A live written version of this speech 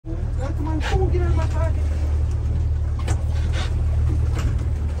get out of my pocket.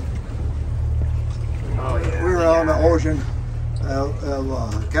 Oh, yeah. We were out in the ocean.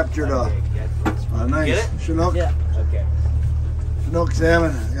 Captured a nice Chinook. Yeah. Okay. Chinook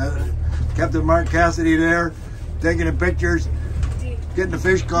salmon. Captain Mark Casidy there, taking the pictures, getting the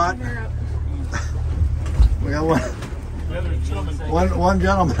fish caught. We got one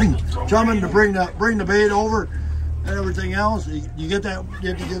gentleman chumming to bring the bait over and everything else. You get that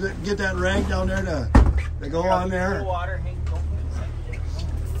get that rag down there to go on there.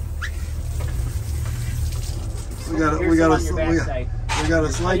 We got a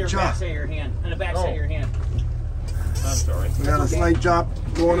slight chop. On the back side of your hand. I'm sorry. We got a slight chop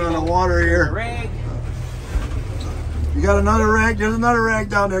going on the water here. Rag. You got another rag? There's another rag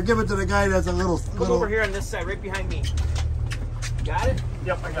down there. Give it to the guy that's a little. Come over here on this side, right behind me. Got it?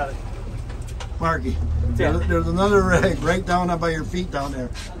 Yep, I got it. Marky, there's another rag right down by your feet down there.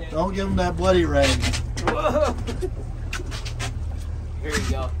 Don't give him that bloody rag. Whoa. Here you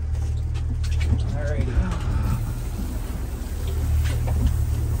go. Alrighty.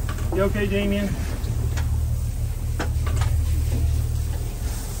 You okay, Damien?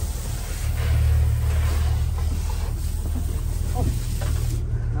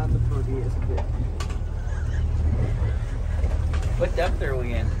 Not the prettiest bit. What depth are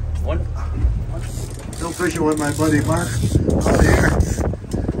we in? One. Still fishing with my buddy Mark out here.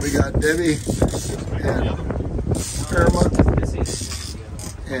 We got Debbie and Irma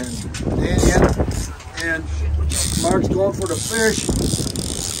and Daniel, and Mark's going for the fish.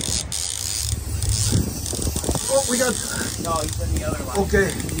 Oh, we got. No, he's in the other line.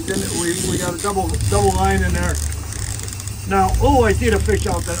 Okay, we got a double line in there. Now, oh, I see the fish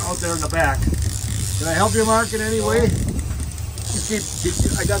out there in the back. Can I help you, Mark, in any way?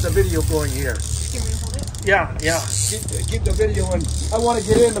 I got the video going here. Can we hold it? Yeah. Keep the video and I want to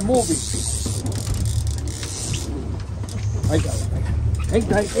get in the movie. I got it. Hang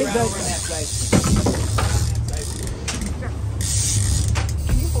tight. Right over that side.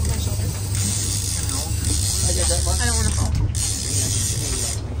 Can you hold my shoulder? I get that, Mark. I don't want to fall.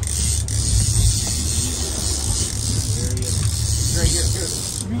 Right here.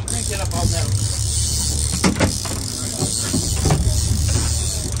 Get up on that.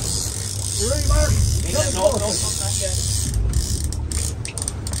 You ready, Mark? No, not yet.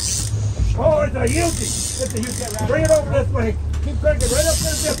 Oh, it's a Yuki. Bring it over this way. Keep cranking right up to the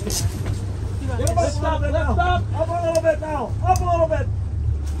 50. Get him up a little bit now. Up a little bit now. Up a little bit.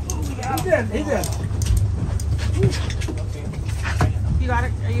 He did. You got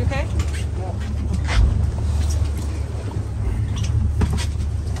it? Are you okay?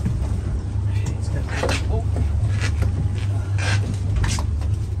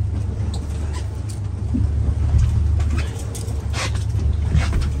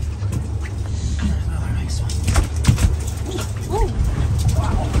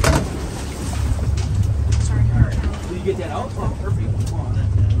 Get that out? Oh, perfect.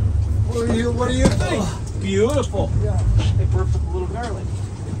 What do you think? Beautiful. Yeah. They burped with a little garlic.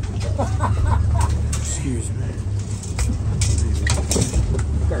 Excuse me.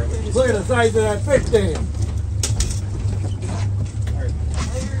 Look at the size of that fish, Dan.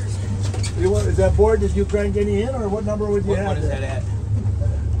 Is that board? Did you crank any in, or what number would you have? What is that at?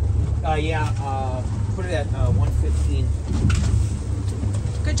 Put it at 115.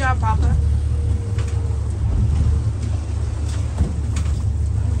 Good job, Papa.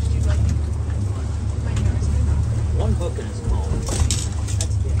 One hook in a small.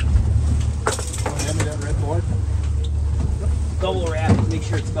 That's good. Want to hand me that red board? Double wrapped. Make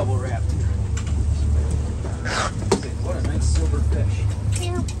sure it's double wrapped. What a nice silver fish.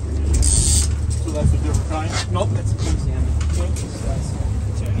 Here. So that's a different kind? Nope, that's a king salmon.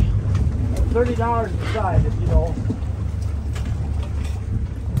 $30 a side, if you know.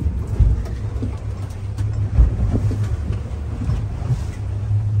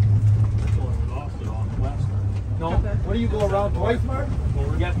 No. What do you go around twice, Mark? Well,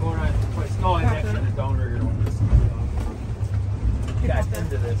 we're getting going on twice. No, it's actually the downrigger one. Got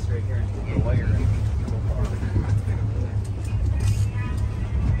into this right here and put the wire in.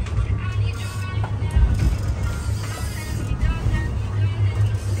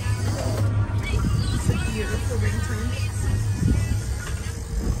 Beautiful ring turn.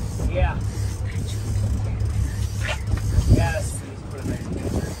 Yeah. Yes. Put it there. We're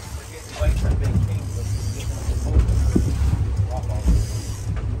getting white for big things.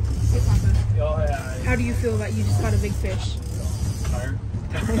 Oh, yeah. How do you feel about you just caught a big fish? Tired?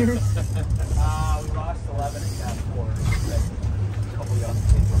 We lost 11 and got 4. A couple young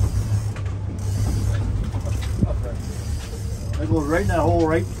things. That goes right in that hole,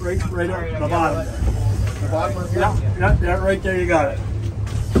 right up the bottom there. The bottom one here? Yeah, right there, you got it.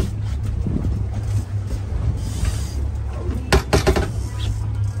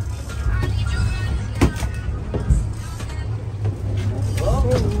 Don't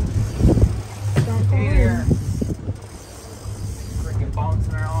go Hey in. there. Freaking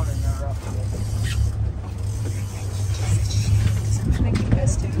bouncing around in there. Thank you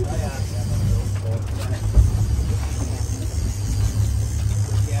guys too.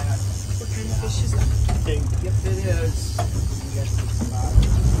 Yeah. What kind of fish is that? Yep, it is.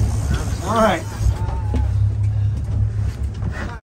 All right.